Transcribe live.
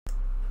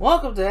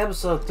Welcome to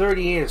episode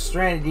 38 of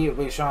Stranded Deep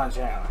with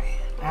Shanley.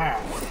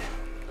 Alright.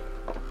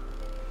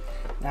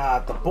 Now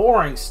that the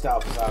boring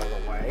stuff is out of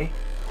the way,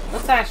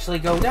 let's actually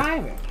go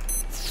diving.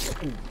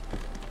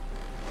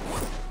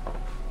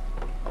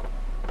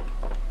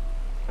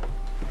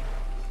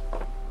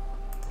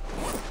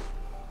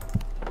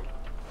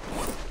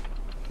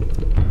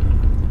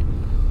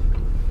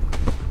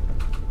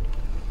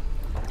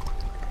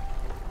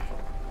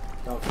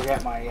 Don't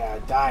forget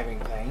my diving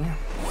thing.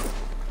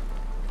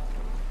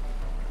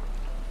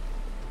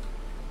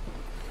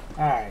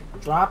 Alright,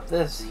 drop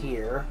this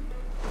here.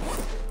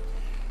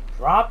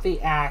 Drop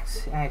the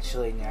axe.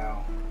 Actually,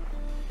 no.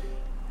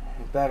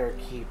 Better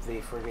keep the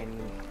friggin'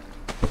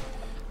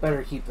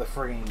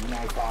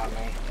 knife on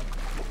me.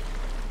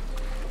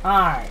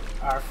 Alright,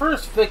 our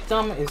first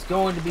victim is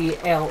going to be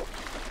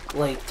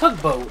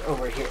Tugboat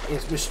over here.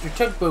 Is Mr.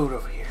 Tugboat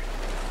over here.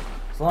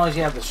 As long as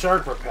you have the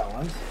shark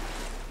repellent.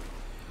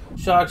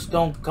 Sharks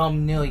don't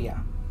come near ya.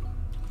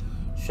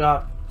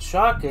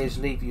 Sharks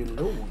leave you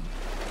alone.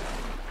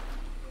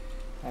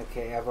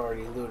 Okay, I've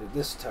already looted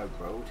this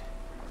tugboat.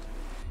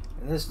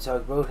 And this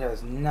tugboat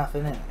has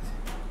nothing in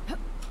it.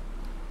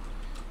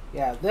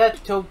 Yeah,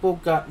 that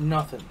tugboat got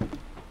nothing.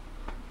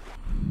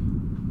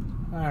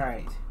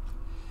 Alright.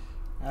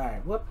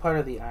 Alright, what part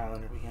of the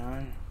island are we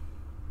on?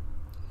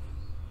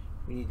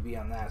 We need to be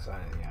on that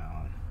side of the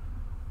island.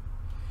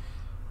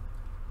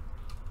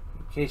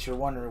 In case you're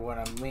wondering what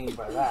I mean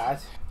by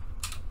that.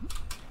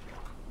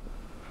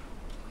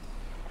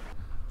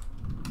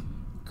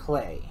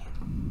 Clay.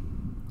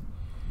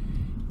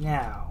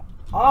 Now,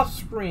 off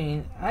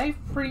screen, I've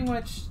pretty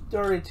much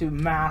started to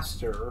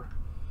master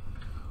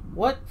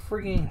what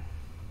frigging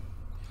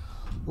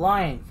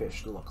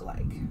lionfish look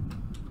like.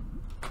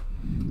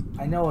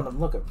 I know what I'm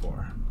looking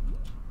for.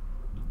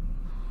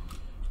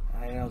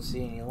 I don't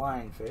see any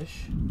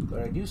lionfish,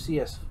 but I do see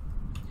a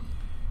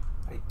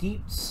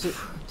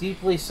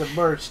deeply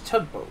submerged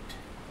tugboat.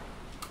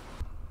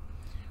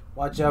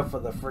 Watch out for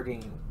the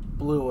frigging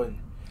blue and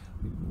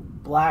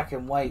black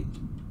and white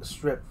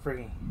strip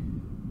frigging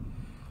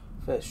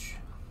fish.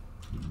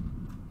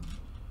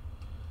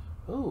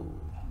 Ooh.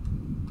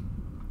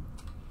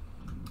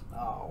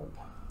 Oh.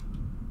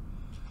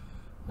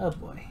 Oh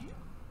boy.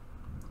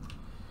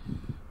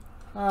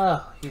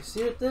 Oh, you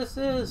see what this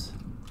is?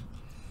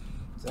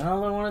 It's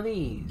another one of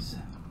these.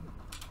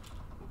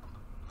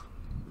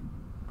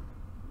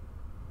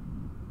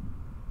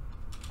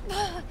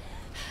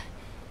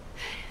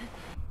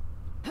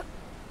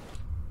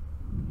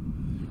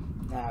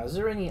 Now, is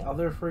there any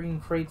other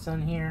friggin' crates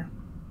on here?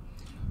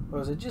 Or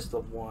is it just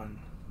the one?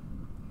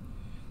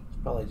 It's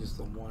probably just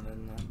the one,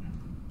 isn't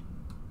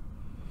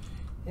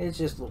it? It's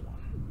just the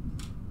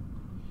one.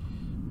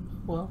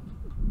 Well.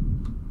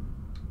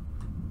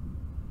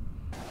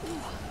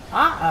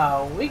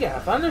 Uh-oh, we got a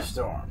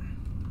thunderstorm.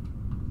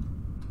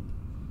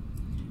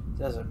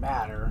 Doesn't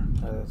matter,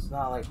 it's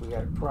not like we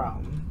got a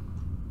problem.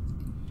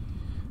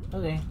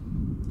 Okay.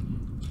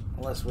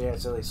 Unless we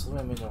accidentally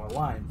swim into a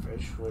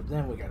lionfish, well,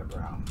 then we got a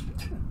problem.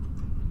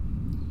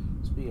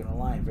 Speaking of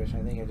lionfish,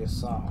 I think I just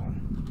saw one.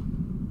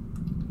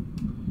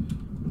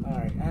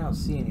 Alright, I don't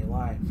see any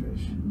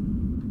lionfish.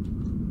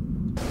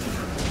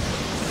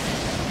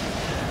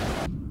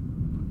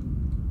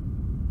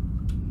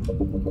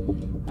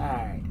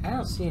 Alright, I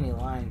don't see any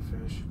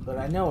lionfish, but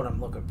I know what I'm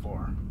looking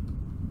for.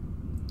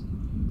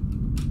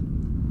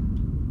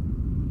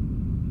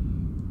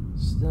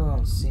 Still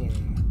don't see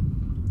any.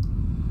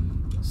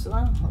 So,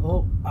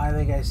 oh, I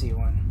think I see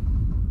one.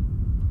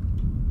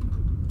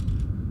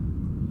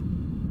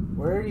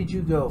 Where did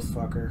you go,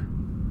 fucker?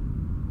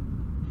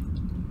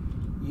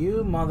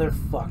 You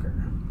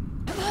motherfucker.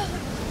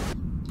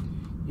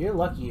 You're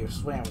lucky you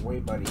swam away,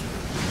 buddy.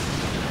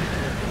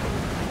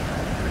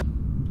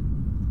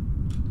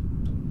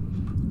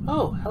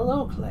 Oh,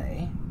 hello,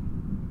 Clay.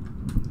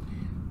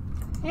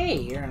 Hey,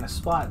 you're in a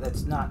spot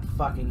that's not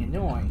fucking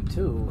annoying,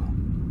 too.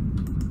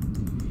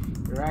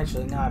 You're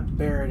actually not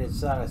buried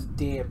inside a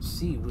damn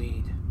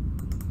seaweed.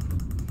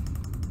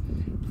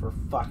 For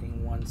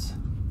fucking once.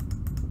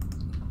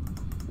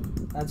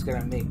 That's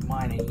gonna make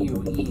mine and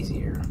you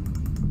easier.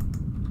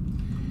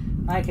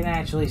 I can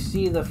actually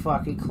see the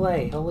fucking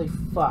clay. Holy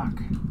fuck.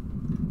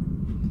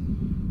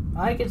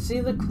 I can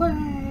see the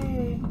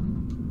clay.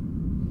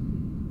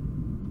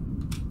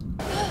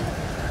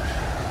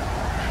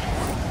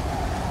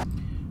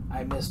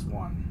 I missed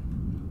one.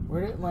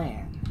 Where'd it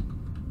land?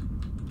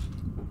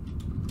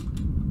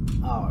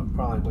 Oh, it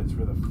probably went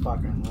through the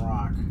fucking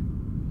rock.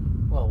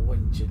 Well,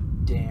 wouldn't you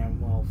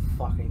damn well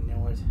fucking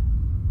know it?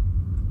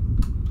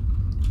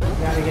 We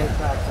gotta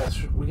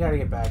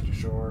get back to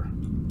shore.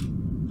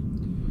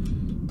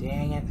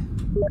 Dang it.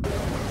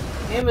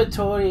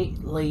 Inventory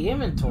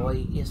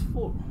is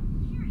full.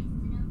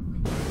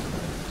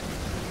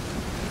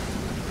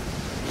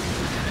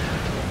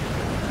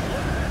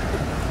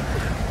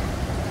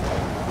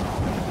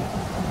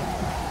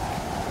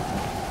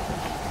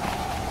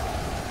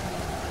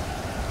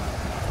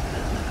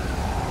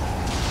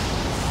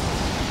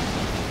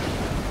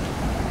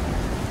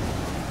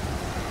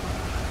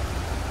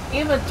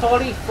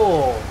 Inventory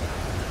full.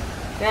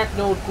 That's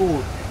not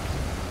good.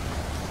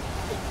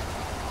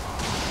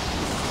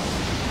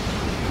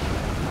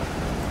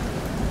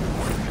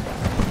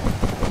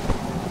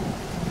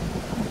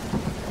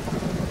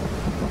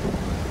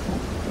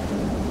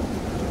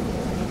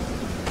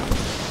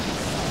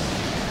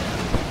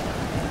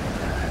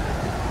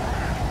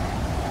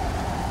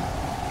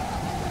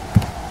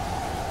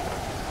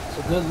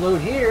 Good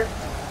loot here.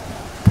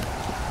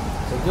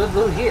 It's a good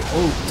loot here.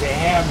 Oh,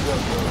 damn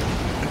good loot.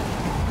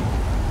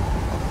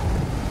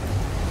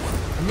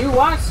 A new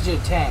oxygen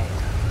tank.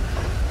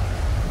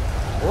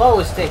 We'll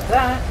always take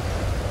that.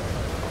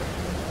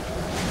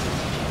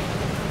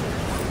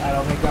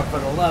 That'll make up for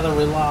the leather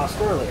we lost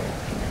earlier.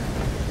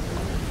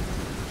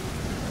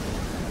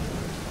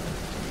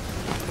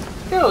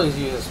 You can always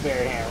use a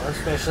spare hammer,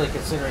 especially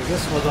considering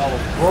this was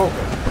always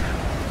broken.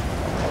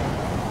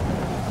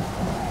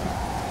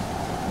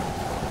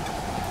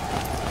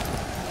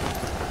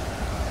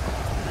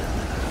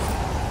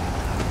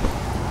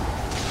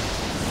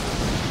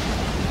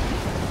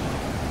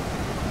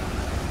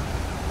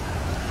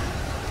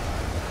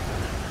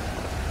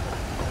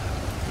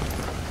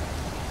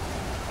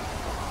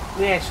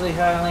 We actually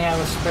finally have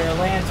a spare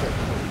lantern.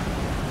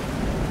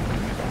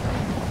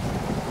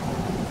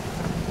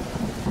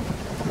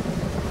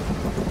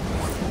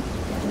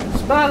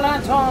 Spare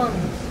lantern!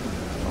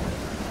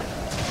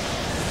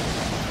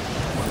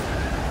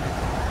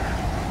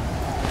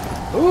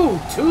 Ooh,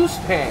 2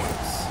 spares.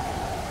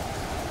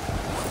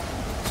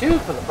 2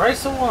 for the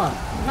price of 1.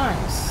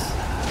 Nice.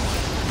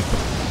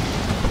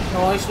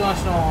 Noise,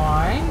 noise,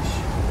 noise.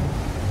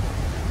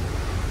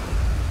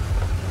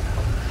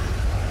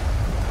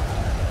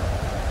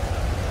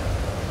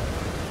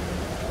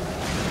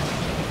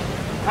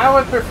 I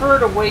would prefer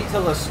to wait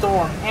till the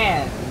storm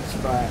ends,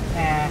 but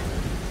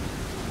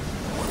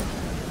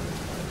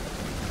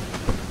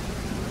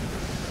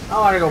I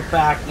want to go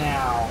back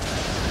now.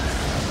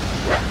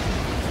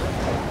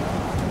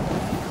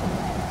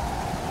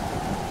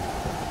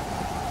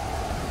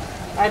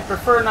 I'd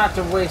prefer not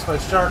to waste my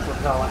shark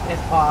repellent if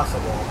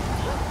possible.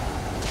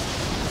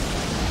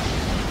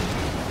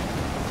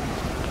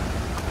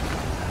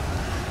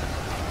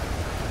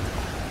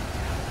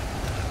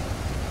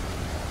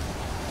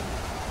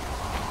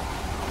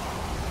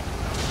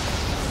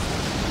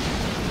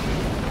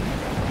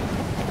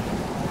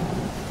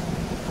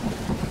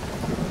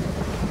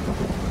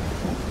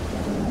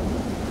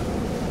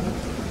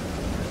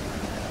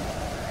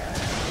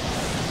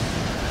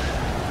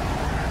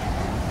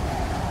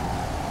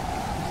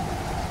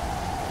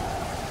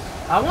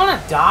 I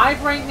want to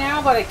dive right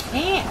now, but I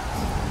can't.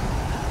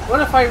 What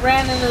if I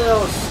ran into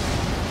those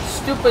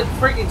stupid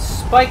freaking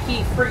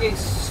spiky freaking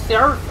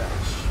starfish?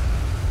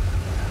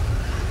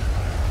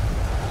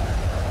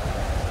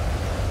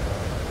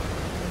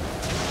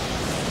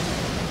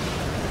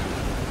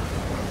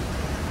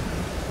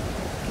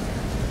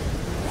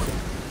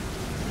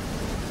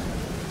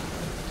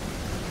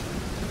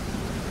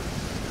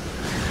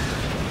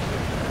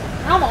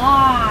 Come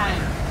on!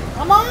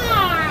 Come on!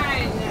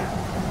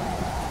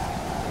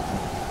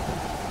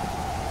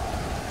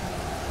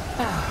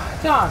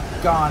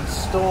 Doggone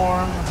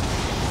storm.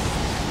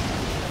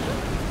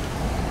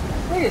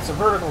 Hey, it's a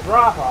vertical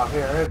drop off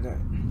here, isn't it?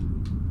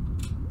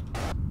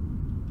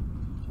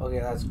 Okay,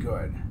 that's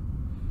good.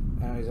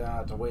 Now he's not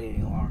have to wait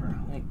any longer.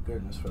 Thank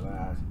goodness for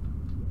that.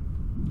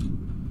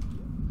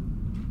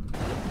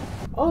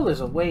 Oh,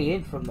 there's a way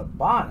in from the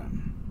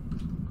bottom.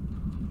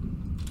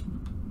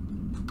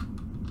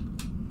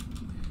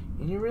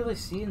 Can you really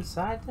see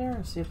inside there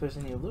and see if there's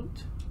any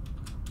loot?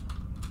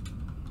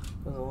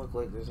 Doesn't look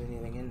like there's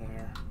anything in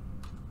there.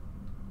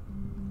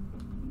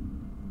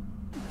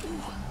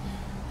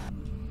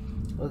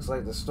 Looks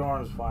like the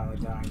storm's finally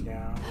dying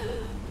down.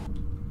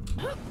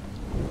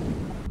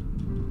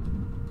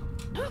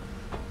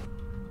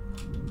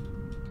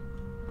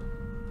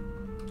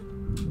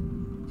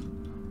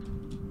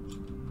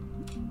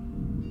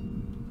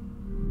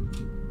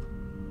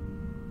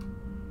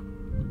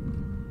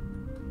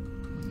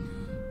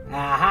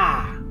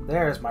 Aha!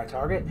 There's my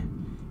target.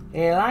 A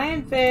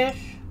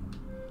lionfish!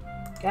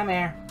 Come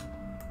here.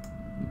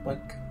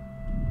 Boink.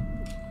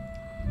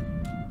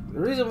 The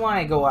reason why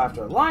I go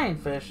after a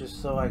lionfish is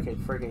so I can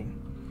friggin'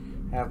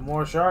 have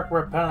more shark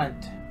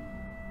repellent.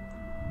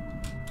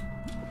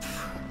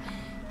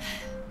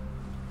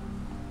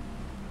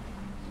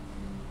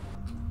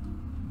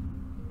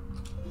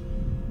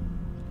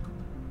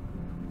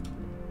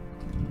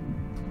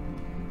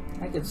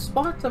 I can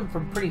spot them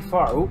from pretty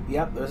far. Oh,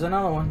 yep, there's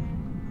another one.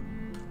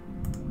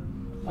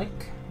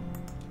 Like,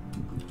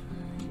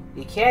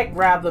 you can't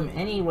grab them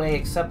anyway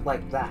except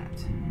like that.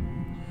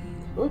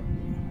 Oop,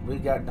 we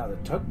got another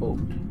tugboat.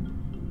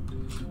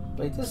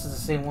 Wait, this is the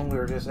same one we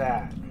were just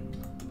at.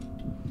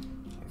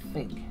 I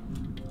think.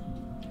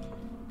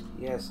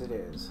 Yes, it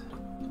is.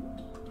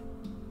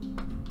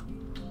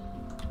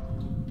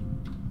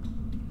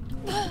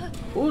 Ooh,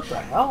 what the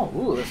hell?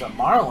 Ooh, there's a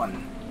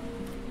marlin.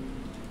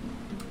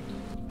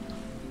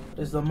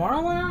 Is the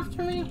marlin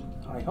after me?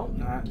 I hope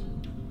not.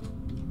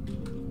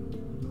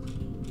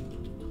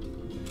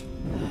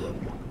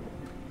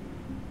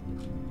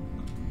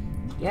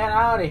 Get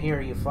out of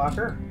here, you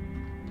fucker.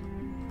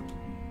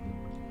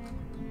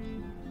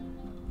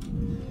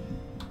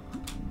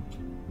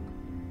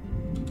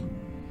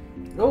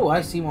 Oh,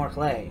 I see more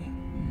clay.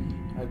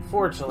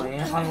 Unfortunately,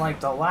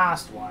 unlike the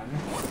last one,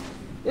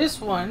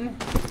 this one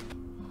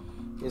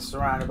is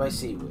surrounded by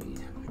seaweed.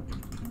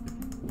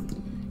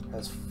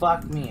 That's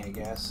fuck me, I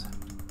guess.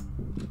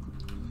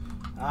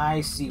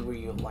 I see where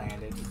you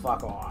landed.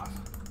 Fuck off.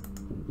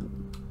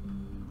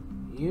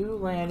 You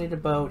landed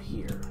about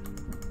here.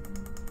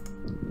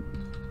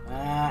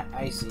 Ah,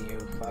 I see you.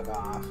 Fuck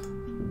off.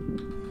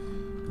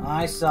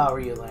 I saw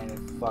where you landed,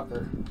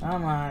 fucker.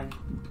 Come on.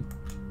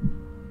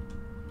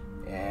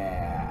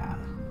 Yeah.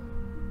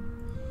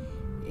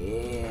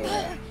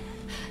 Yeah.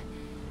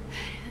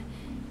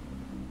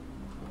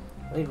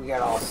 I think we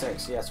got all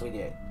 6. Yes, we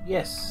did.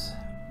 Yes.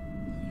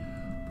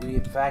 We,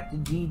 in fact,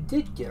 indeed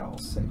did get all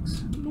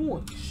 6.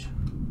 Nice.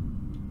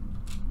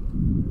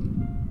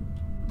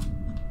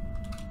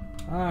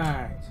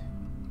 Alright.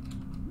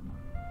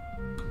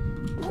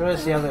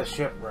 Where's the other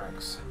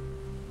shipwrecks?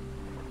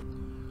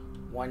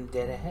 One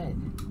dead ahead.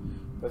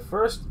 But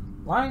first,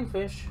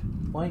 lionfish.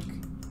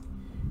 Boink.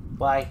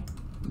 Bye.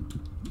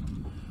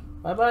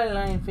 Bye-bye,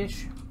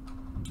 lionfish.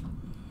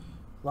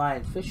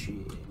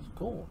 Lionfish is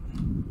gone.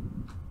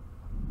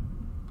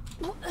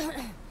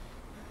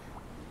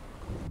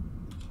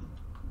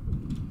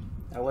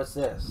 Now what's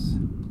this?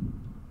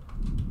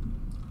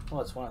 Oh,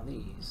 it's one of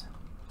these.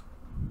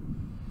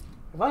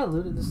 Have I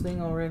looted this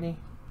thing already?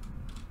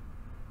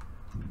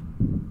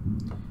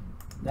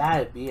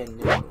 That'd be a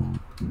new.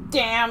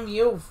 Damn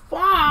you,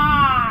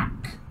 fuck!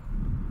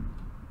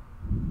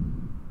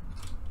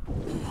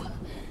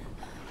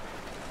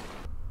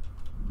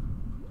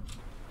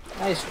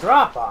 Nice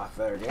drop off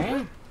there,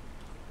 game.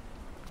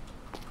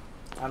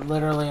 I'm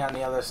literally on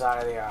the other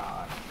side of the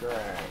island. Great.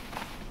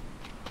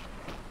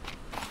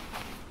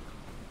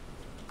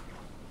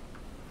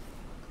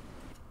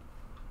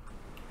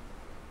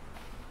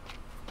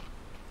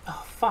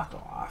 Oh, fuck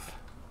off.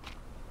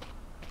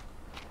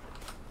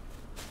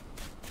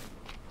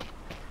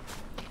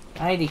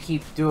 I need to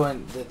keep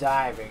doing the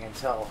diving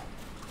until...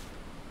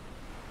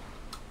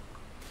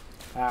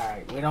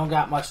 Alright, we don't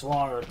got much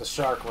longer with the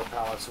shark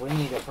repellent, so we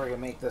need to friggin'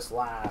 make this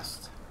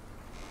last.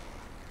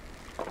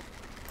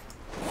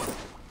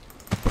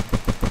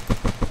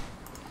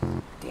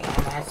 Damn,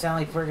 I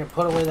accidentally friggin'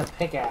 put away the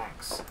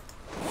pickaxe.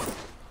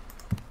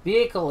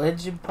 Vehicle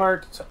engine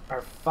parts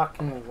are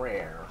fucking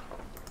rare.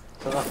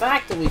 So the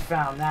fact that we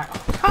found that...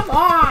 Oh, come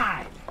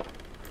on!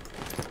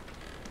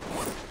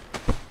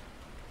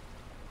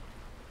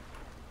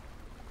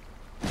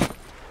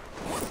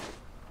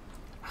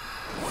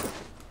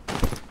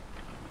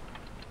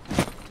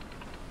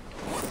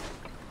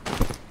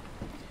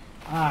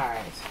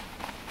 Alright.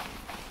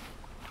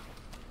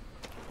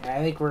 Yeah, I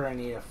think we're gonna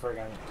need a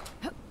friggin'...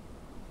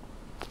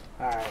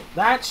 Alright,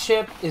 that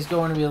ship is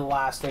going to be the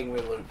last thing we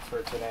loot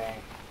for today.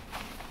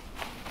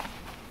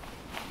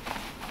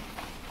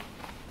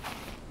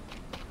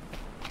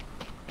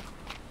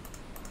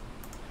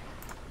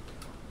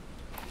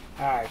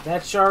 Alright,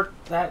 that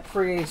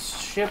friggin'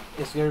 ship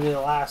is going to be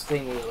the last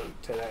thing we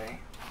loot today.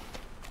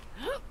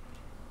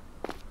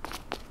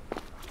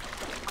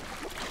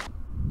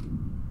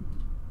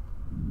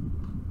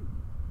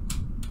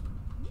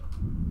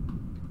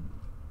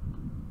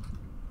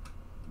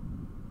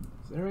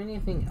 Is there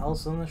anything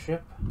else on the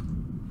ship?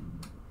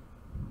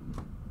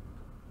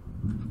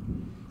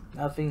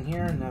 Nothing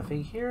here,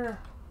 nothing here.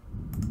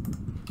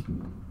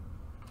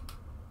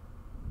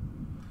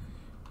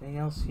 Anything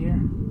else here?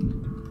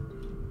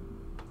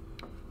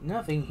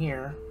 Nothing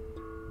here.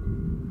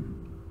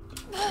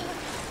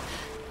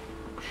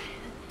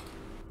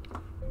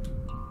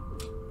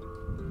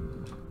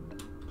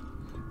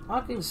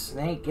 Fucking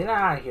snake, get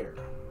out of here.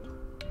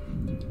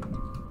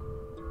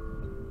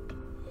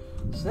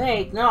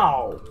 Snake,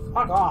 no!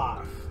 Fuck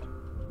off!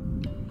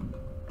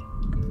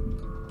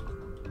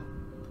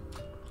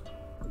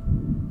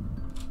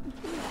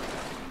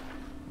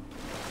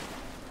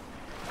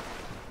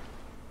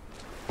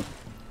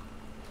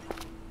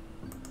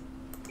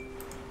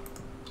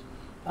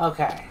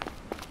 Okay.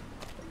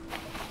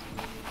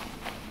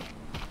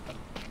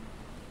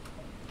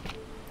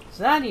 Is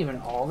that even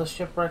all the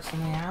shipwrecks on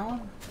the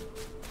island?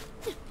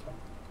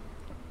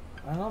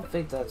 I don't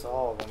think that's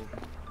all of them.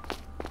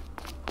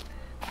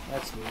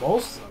 That's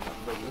most of them,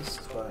 at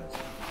least, but...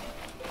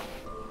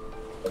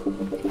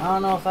 I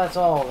don't know if that's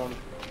all of them.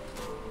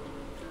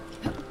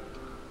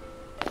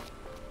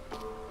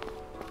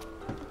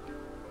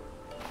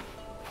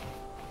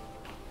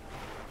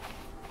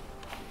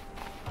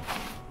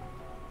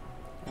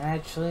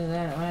 Actually,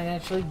 that might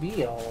actually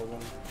be all of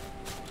them.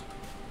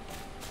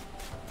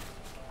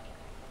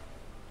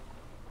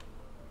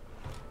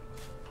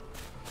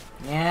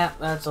 Yeah,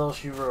 that's all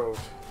she wrote.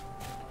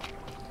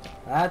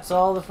 That's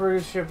all the free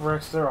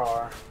shipwrecks there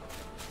are.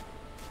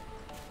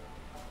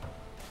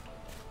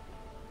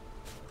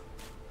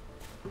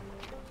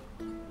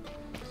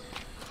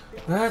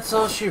 That's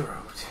all she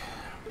wrote.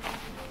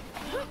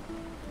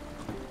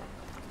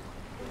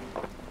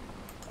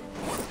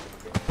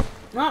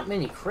 Not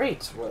many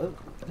crates, were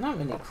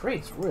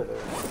there?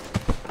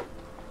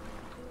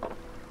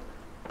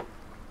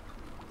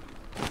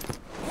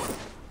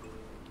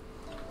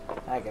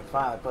 I can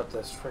finally put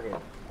this friggin'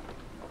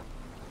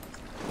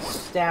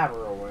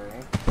 stabber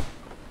away.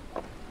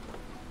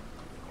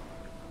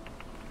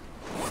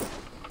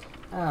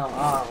 I don't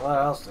know what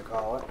else to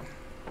call it.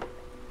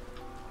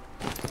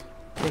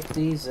 Pick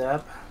these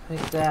up.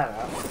 Pick that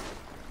up.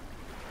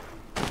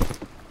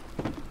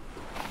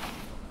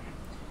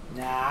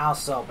 Nah, I'll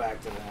sell back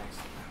to the next.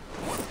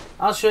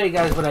 I'll show you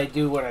guys what I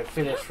do when I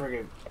finish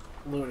friggin'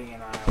 looting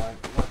an island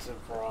once and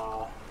for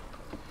all.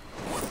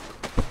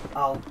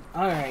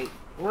 Alright,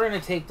 we're gonna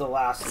take the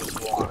last of this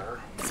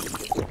water.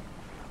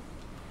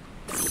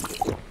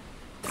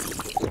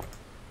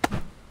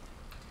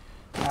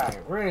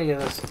 Alright, we're gonna give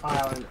this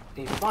island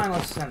a final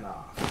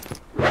send-off.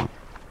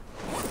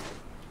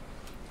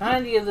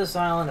 Time to give this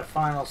island a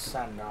final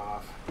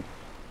send-off.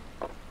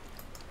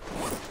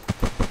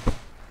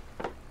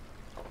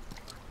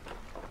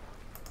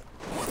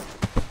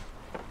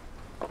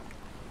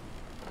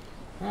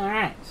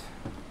 Alright.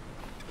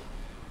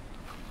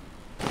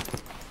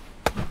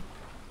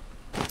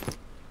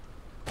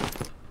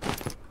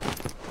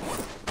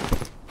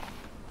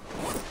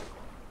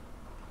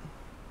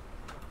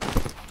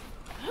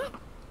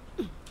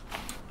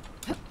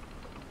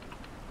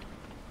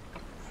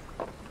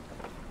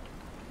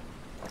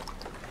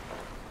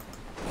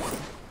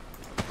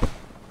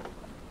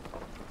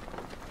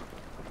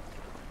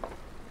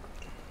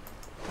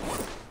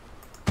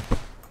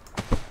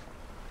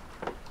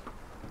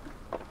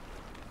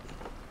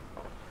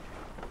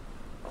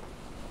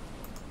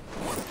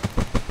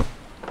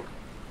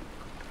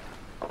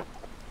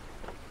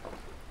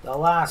 The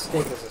last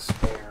stick is a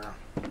spare.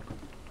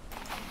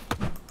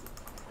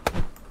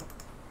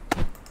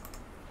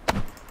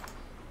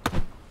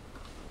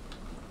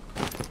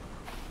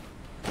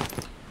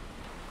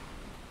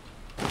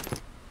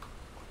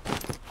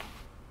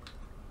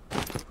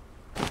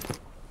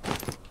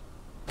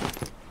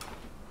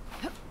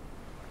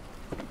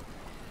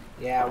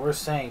 Yeah, we're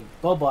saying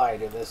bye-bye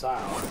to this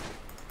island.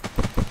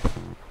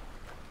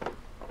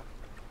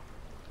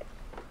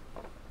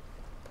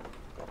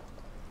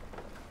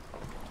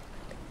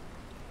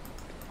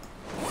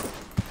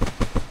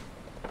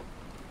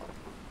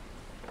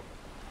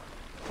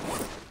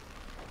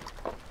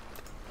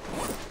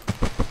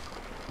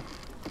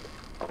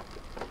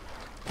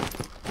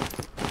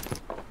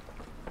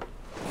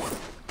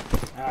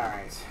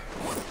 Alright.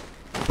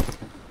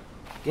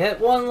 Get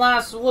one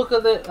last look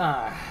at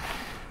the...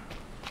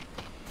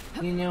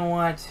 You know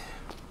what?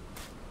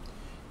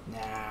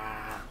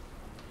 Nah.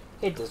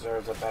 It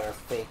deserves a better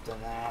fate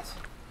than that.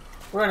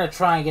 We're gonna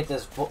try and get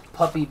this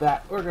puppy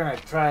back. We're gonna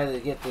try to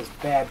get this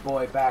bad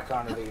boy back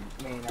onto the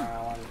main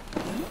island.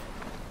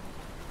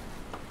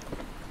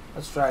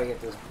 Let's try to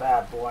get this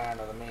bad boy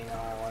onto the main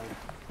island.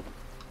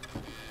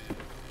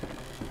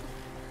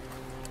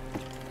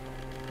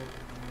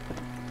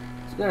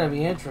 It's gonna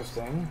be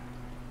interesting.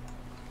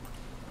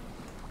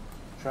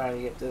 Trying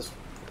to get this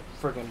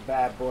freaking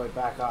bad boy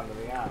back onto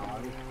the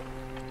island.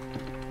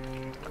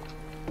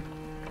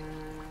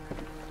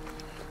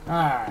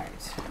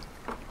 Alright.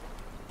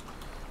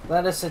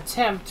 Let us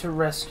attempt to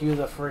rescue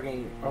the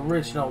friggin'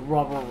 original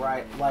rubber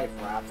life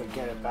raft and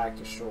get it back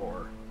to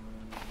shore.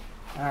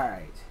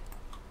 Alright.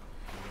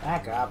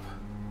 Back up.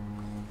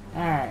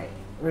 Alright.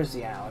 Where's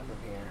the island from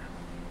here?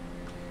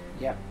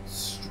 Yep.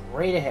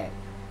 Straight ahead.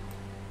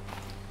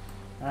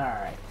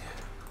 Alright.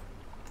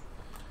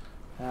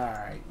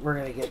 Alright. We're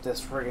gonna get this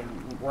friggin'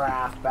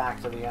 raft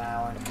back to the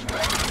island.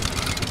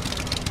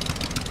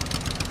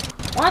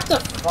 What the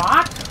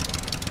fuck?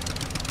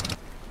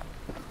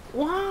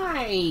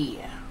 Why?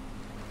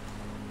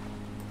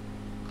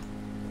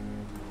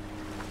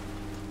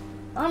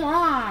 Come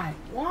on!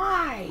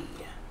 Why?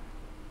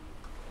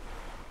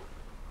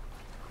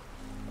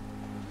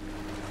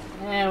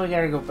 And we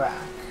gotta go back.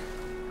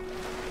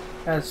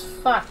 Cause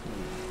fuck me.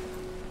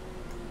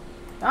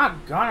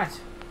 Doggone it.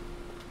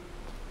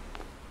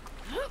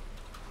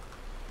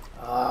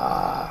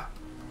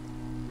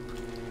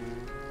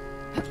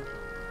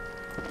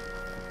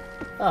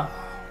 Oh,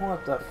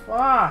 what the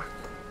fuck?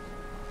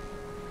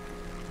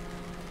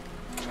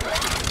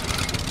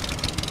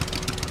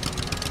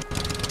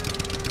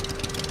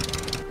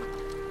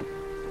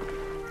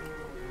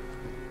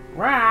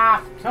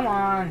 Raph, come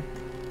on.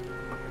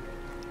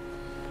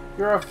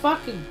 You're a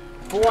fucking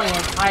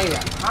buoyant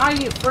item. How are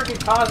you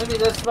freaking causing me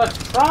this much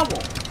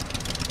trouble?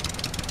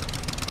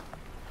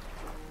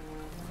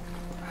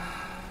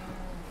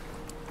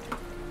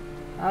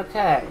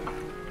 Okay.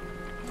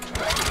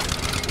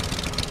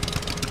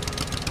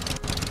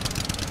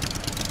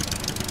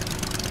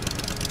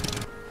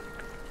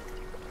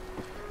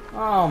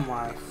 Oh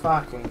my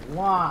fucking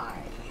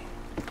why?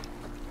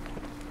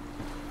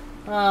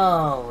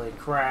 Holy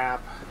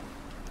crap.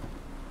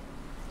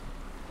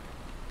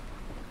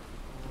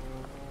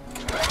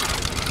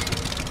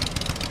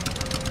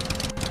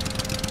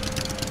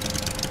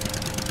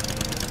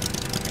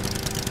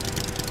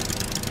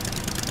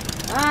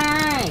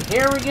 Alright.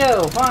 Here we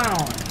go,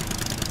 finally.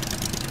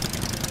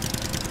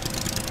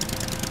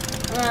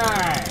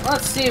 Alright,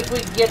 let's see if we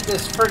can get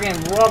this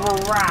friggin' rubber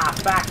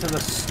raft back to the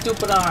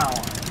stupid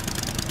island.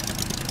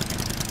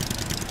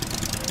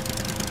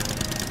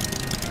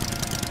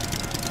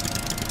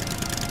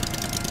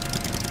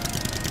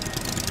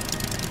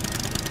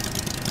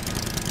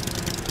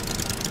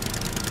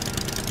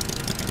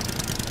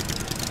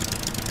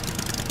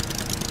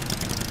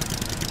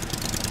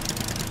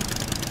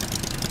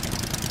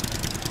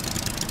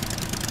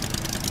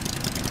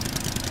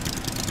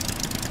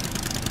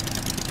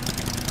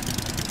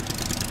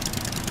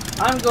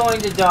 I'm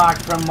going to dock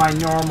from my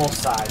normal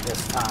side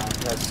this time,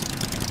 because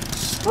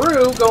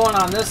screw going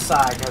on this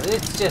side, because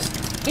it's just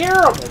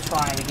terrible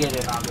trying to get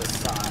it on this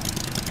side.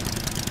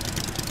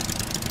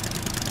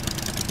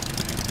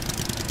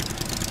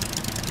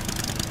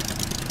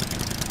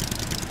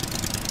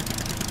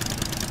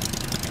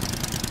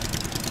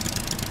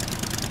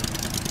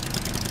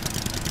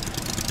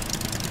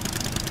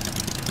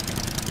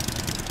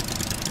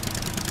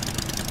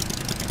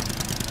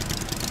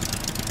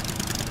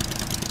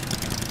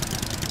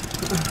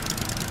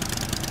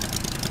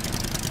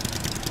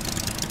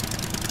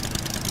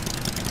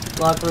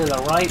 Luckily,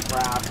 the right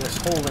raft is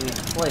holding in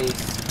place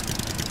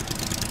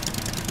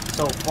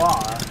so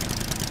far.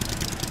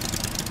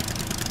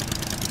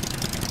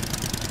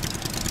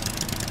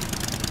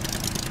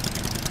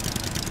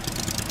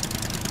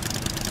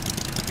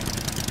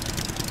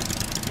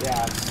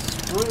 Yeah,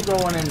 screw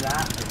going in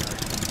that direction.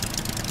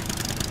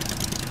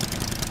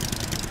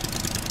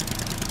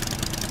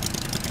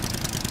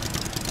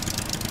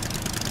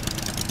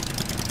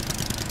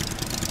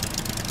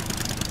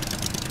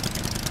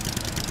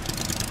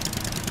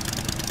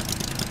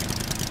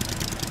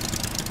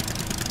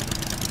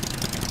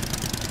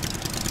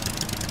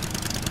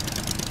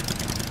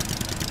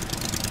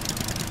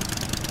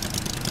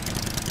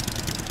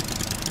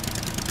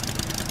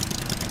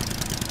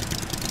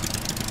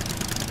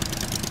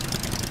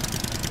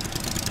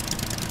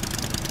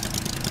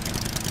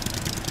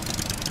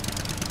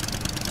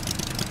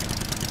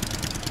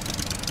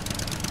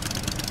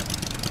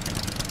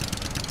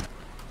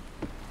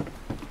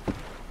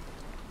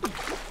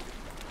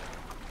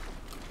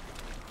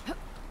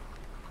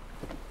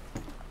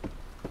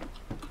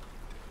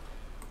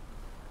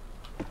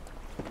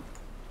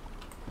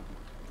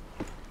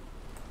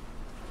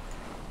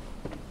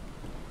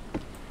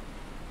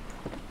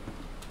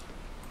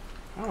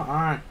 Come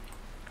on.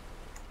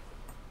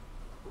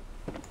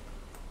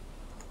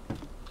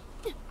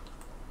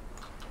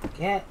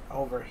 Get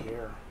over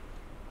here.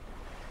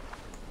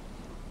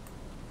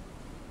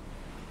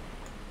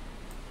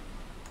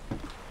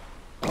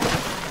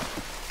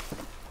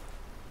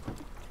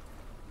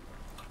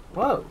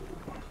 Whoa.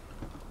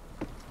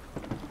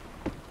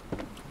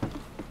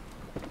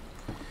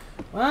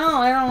 Well,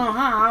 I don't know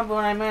how, but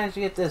I managed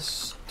to get this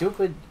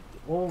stupid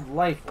old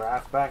life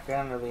raft back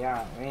onto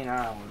the main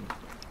island.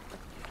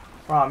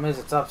 Problem is,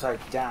 it's upside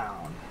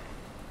down.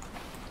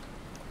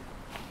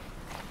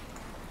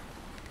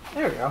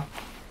 There we go.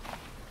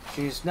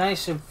 She's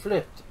nice and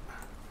flipped.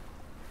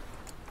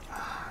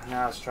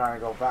 Now it's trying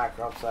to go back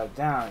upside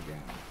down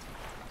again.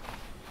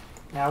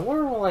 Now,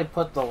 where will I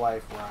put the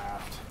life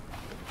raft?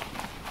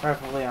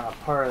 Preferably on a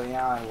part of the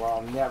island where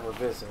I'll never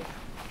visit.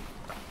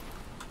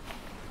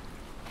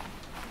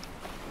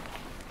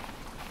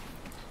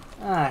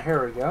 Ah,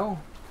 here we go.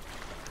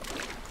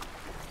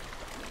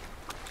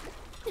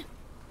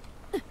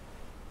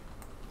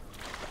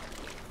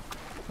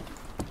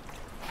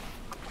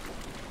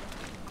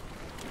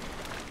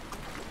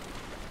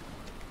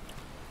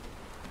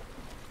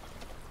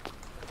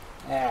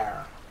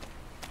 There.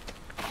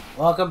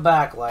 Welcome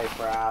back, life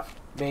raft.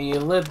 May you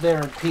live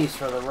there in peace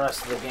for the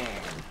rest of the game.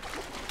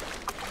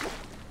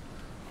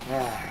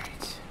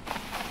 Alright.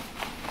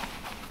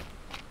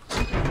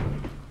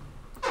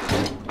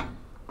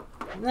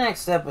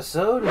 Next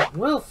episode,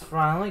 we'll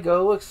finally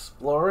go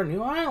explore a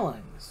new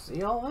island. See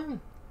y'all then.